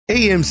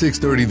AM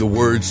 630 The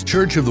Word's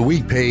Church of the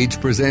Week page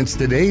presents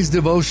today's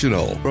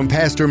devotional from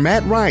Pastor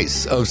Matt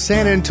Rice of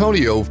San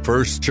Antonio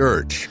First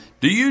Church.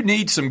 Do you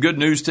need some good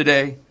news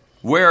today?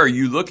 Where are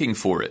you looking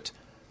for it?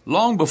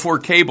 Long before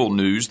cable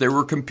news, there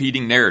were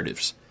competing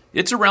narratives.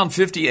 It's around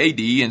 50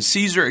 AD, and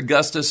Caesar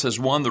Augustus has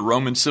won the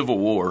Roman Civil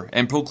War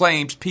and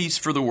proclaims peace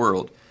for the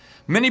world.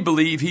 Many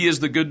believe he is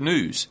the good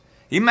news.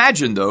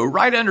 Imagine, though,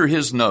 right under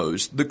his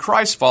nose, the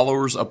Christ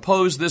followers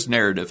oppose this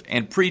narrative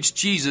and preach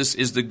Jesus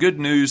is the good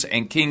news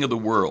and King of the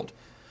world.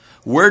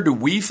 Where do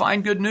we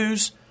find good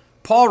news?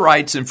 Paul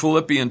writes in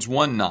Philippians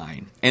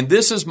 1:9, "And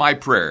this is my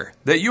prayer,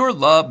 that your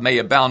love may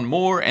abound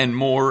more and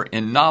more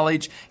in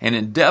knowledge and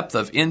in depth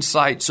of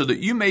insight, so that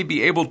you may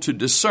be able to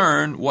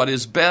discern what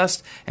is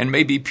best and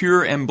may be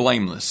pure and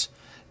blameless."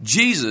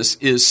 Jesus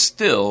is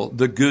still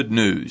the good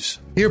news.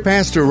 Hear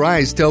Pastor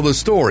Rice tell the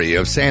story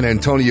of San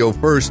Antonio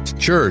First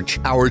Church,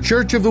 our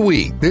Church of the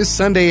Week, this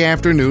Sunday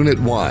afternoon at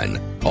 1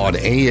 on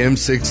AM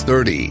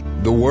 630,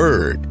 The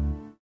Word.